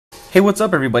Hey, what's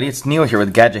up everybody? It's Neil here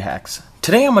with Gadget Hacks.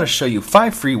 Today I'm going to show you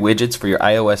 5 free widgets for your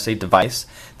iOS 8 device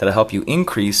that'll help you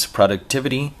increase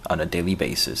productivity on a daily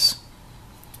basis.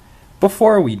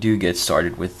 Before we do get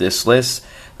started with this list,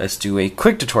 let's do a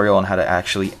quick tutorial on how to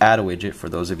actually add a widget for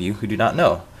those of you who do not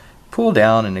know. Pull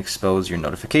down and expose your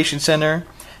notification center,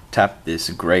 tap this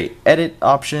gray edit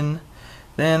option,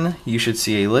 then you should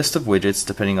see a list of widgets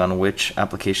depending on which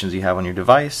applications you have on your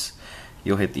device.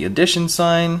 You'll hit the addition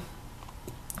sign.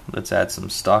 Let's add some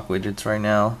stock widgets right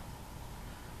now.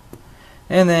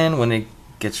 And then when it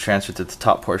gets transferred to the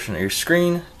top portion of your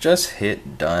screen, just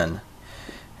hit done.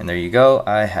 And there you go,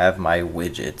 I have my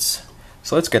widgets.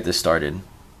 So let's get this started.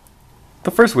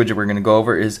 The first widget we're going to go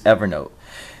over is Evernote.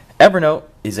 Evernote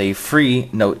is a free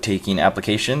note-taking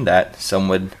application that some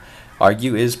would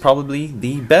argue is probably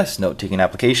the best note-taking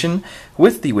application.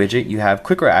 With the widget, you have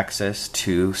quicker access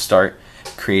to start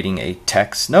creating a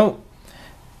text note,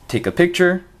 take a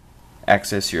picture,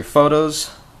 access your photos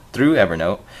through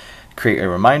Evernote, create a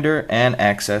reminder, and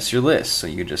access your list. So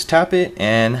you just tap it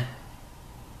and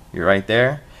you're right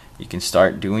there. You can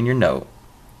start doing your note.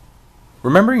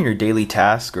 Remembering your daily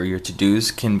task or your to-dos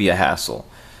can be a hassle.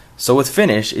 So with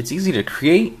Finish, it's easy to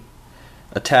create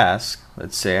a task.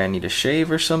 Let's say I need a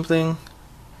shave or something.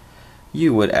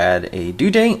 You would add a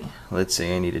due date. Let's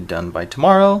say I need it done by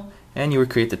tomorrow, and you would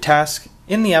create the task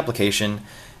in the application.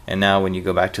 And now when you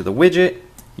go back to the widget,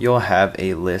 you'll have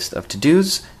a list of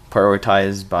to-dos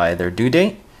prioritized by their due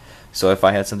date. So if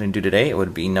I had something due today, it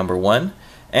would be number 1.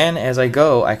 And as I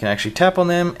go, I can actually tap on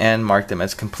them and mark them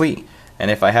as complete.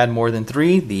 And if I had more than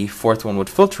 3, the 4th one would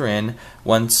filter in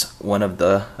once one of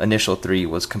the initial 3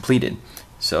 was completed.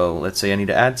 So let's say I need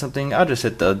to add something, I'll just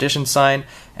hit the addition sign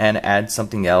and add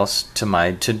something else to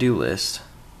my to-do list.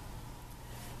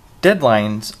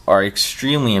 Deadlines are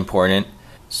extremely important.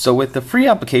 So with the free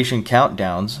application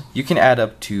countdowns, you can add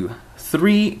up to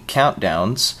 3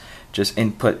 countdowns. Just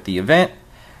input the event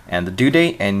and the due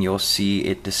date, and you'll see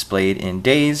it displayed in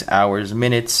days, hours,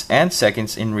 minutes, and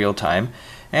seconds in real time.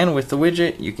 And with the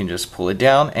widget, you can just pull it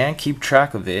down and keep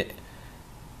track of it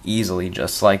easily,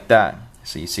 just like that.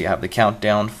 So you see I have the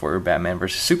countdown for Batman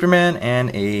vs. Superman and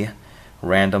a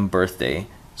random birthday.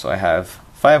 So I have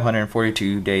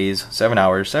 542 days, 7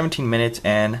 hours, 17 minutes,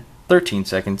 and 13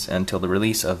 seconds until the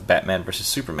release of Batman vs.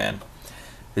 Superman.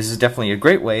 This is definitely a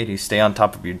great way to stay on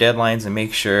top of your deadlines and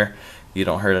make sure you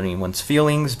don't hurt anyone's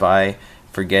feelings by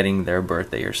forgetting their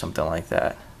birthday or something like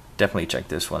that. Definitely check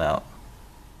this one out.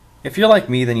 If you're like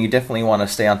me, then you definitely want to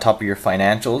stay on top of your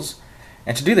financials.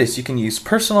 And to do this, you can use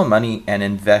Personal Money and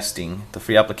Investing. The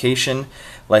free application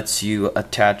lets you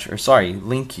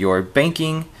link your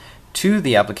banking to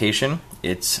the application.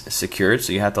 It's secured,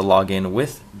 so you have to log in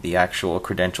with the actual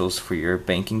credentials for your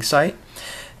banking site.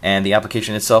 And the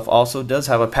application itself also does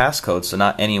have a passcode, so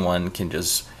not anyone can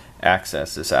just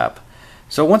access this app.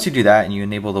 So once you do that and you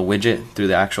enable the widget through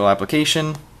the actual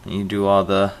application, and you do all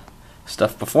the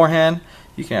stuff beforehand,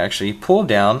 you can actually pull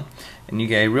down and you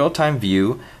get a real-time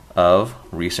view of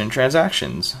recent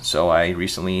transactions. So I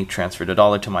recently transferred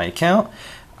 $1 to my account.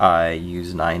 I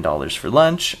used $9 for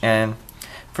lunch, and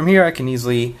from here I can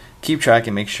easily keep track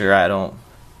and make sure I don't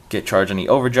get charged any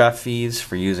overdraft fees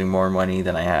for using more money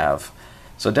than I have.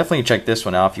 So definitely check this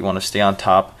one out if you want to stay on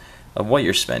top of what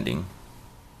you're spending.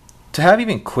 To have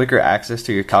even quicker access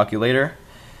to your calculator,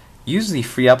 use the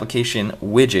free application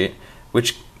Widget,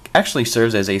 which actually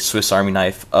serves as a Swiss Army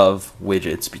knife of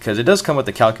widgets, because it does come with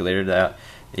a calculator that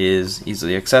is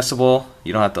easily accessible.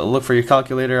 You don't have to look for your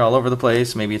calculator all over the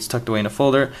place. Maybe it's tucked away in a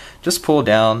folder. Just pull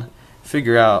down,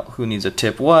 figure out who needs a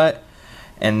tip what,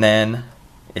 and then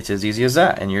it's as easy as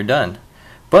that, and you're done.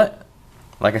 But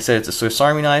like I said, it's a Swiss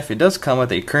Army knife. It does come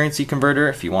with a currency converter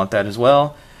if you want that as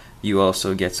well. You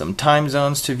also get some time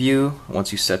zones to view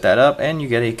once you set that up, and you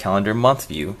get a calendar month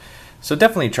view. So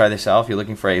definitely try this out if you're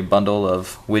looking for a bundle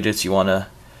of widgets you want to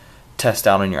test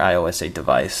out on your iOS 8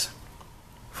 device.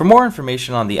 For more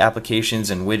information on the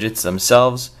applications and widgets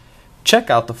themselves,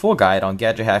 check out the full guide on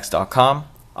gadgethacks.com.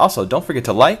 Also, don't forget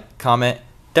to like, comment,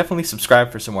 definitely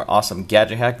subscribe for some more awesome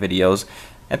Gadget Hack videos,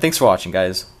 and thanks for watching,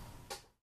 guys.